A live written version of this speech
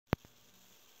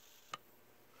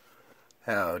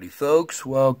Howdy folks,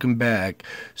 welcome back.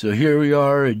 So here we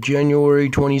are at January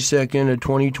 22nd of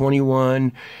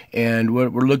 2021, and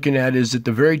what we're looking at is at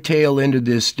the very tail end of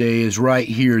this day is right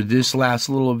here, this last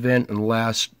little event in the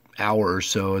last hour or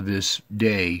so of this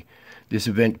day. This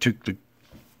event took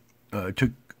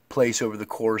place over the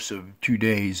course of 2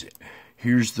 days.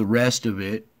 Here's the rest of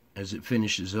it as it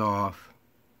finishes off.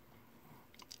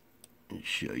 I'll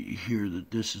show you here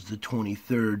that this is the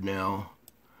 23rd now.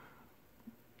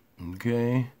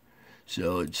 Okay,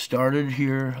 so it started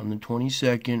here on the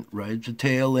 22nd, right at the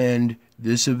tail end,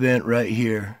 this event right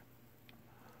here.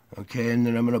 Okay, and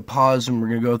then I'm going to pause and we're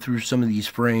going to go through some of these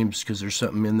frames because there's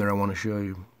something in there I want to show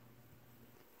you.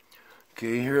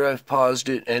 Okay, here I've paused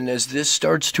it, and as this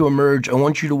starts to emerge, I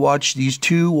want you to watch these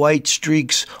two white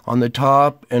streaks on the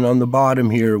top and on the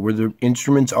bottom here, where the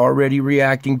instrument's already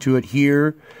reacting to it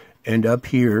here and up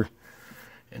here.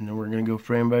 And then we're going to go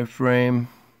frame by frame.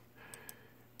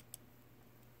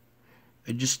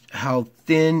 Just how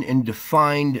thin and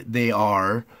defined they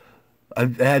are.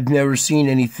 I've never seen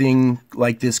anything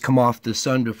like this come off the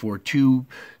sun before. Two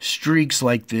streaks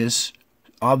like this.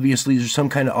 Obviously there's some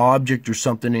kind of object or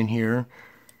something in here.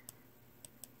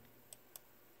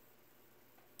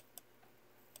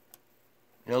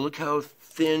 Now look how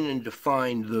thin and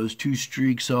defined those two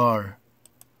streaks are.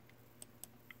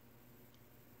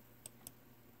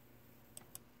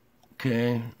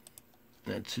 Okay,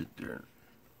 that's it there.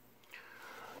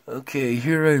 Okay,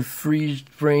 here I've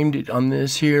freeze-framed it on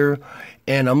this here,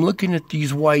 and I'm looking at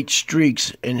these white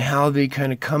streaks and how they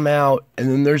kind of come out, and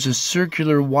then there's a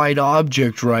circular white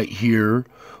object right here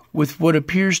with what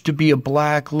appears to be a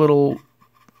black little,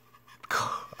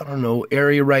 I don't know,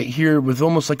 area right here with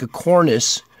almost like a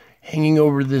cornice hanging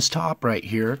over this top right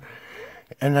here.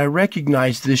 And I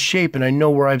recognize this shape, and I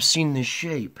know where I've seen this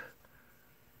shape.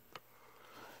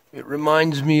 It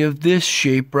reminds me of this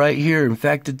shape right here. In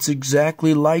fact, it's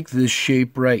exactly like this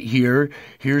shape right here.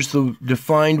 Here's the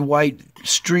defined white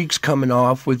streaks coming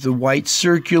off with the white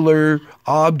circular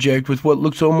object with what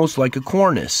looks almost like a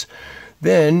cornice.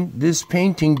 Then this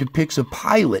painting depicts a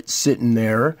pilot sitting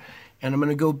there, and I'm going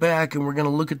to go back and we're going to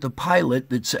look at the pilot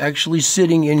that's actually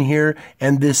sitting in here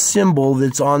and this symbol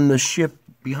that's on the ship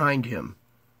behind him.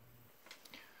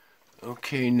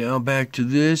 Okay, now back to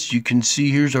this. You can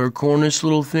see here's our cornice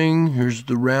little thing. Here's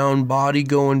the round body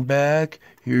going back.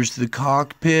 Here's the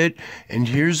cockpit. And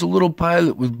here's a little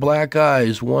pilot with black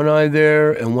eyes. One eye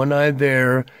there and one eye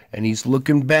there. And he's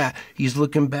looking back. He's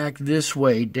looking back this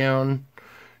way, down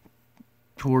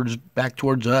back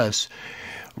towards us.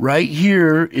 Right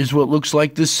here is what looks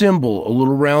like the symbol. A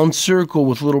little round circle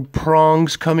with little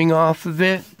prongs coming off of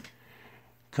it.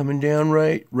 Coming down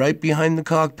right behind the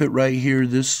cockpit right here,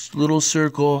 this little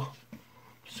circle.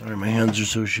 Sorry, my hands are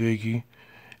so shaky.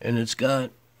 And it's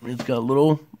got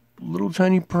little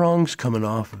tiny prongs coming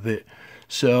off of it.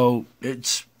 So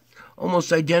it's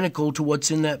almost identical to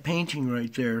what's in that painting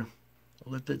right there.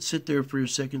 I'll let that sit there for a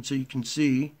second so you can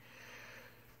see.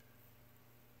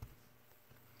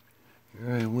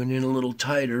 All right, went in a little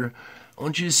tighter. I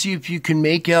want you to see if you can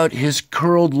make out his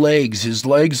curled legs. His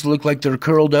legs look like they're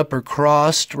curled up or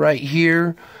crossed right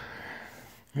here.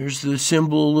 Here's the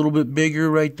symbol a little bit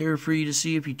bigger right there for you to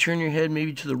see. If you turn your head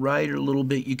maybe to the right or a little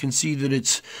bit, you can see that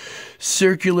it's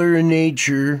circular in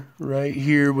nature right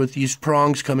here with these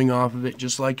prongs coming off of it,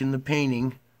 just like in the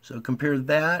painting. So compare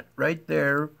that right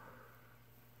there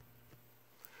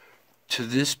to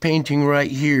this painting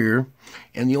right here,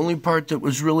 and the only part that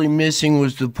was really missing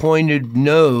was the pointed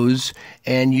nose,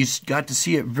 and you got to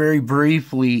see it very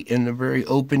briefly in the very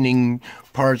opening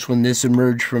parts when this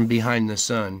emerged from behind the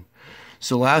sun.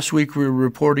 So last week we were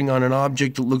reporting on an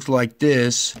object that looked like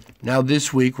this. Now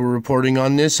this week we're reporting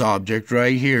on this object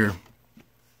right here.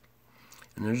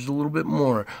 And there's a little bit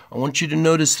more. I want you to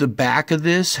notice the back of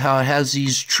this, how it has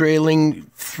these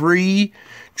three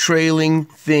trailing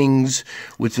things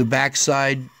with the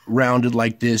backside rounded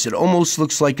like this. It almost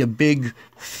looks like a big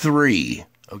 3,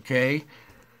 okay?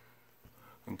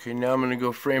 Okay, now I'm going to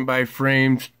go frame by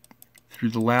frame through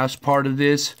the last part of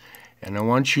this, and I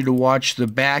want you to watch the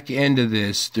back end of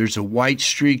this. There's a white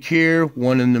streak here,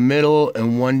 one in the middle,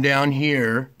 and one down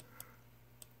here,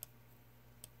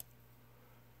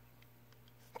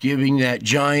 giving that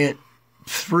giant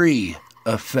 3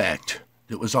 effect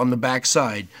that was on the back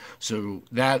side. So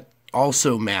that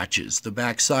also matches. The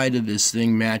back side of this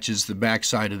thing matches the back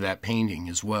side of that painting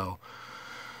as well.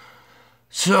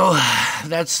 So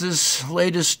that's this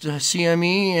latest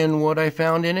CME and what I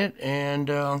found in it, and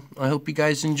I hope you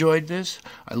guys enjoyed this.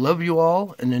 I love you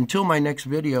all, and until my next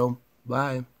video,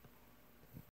 bye.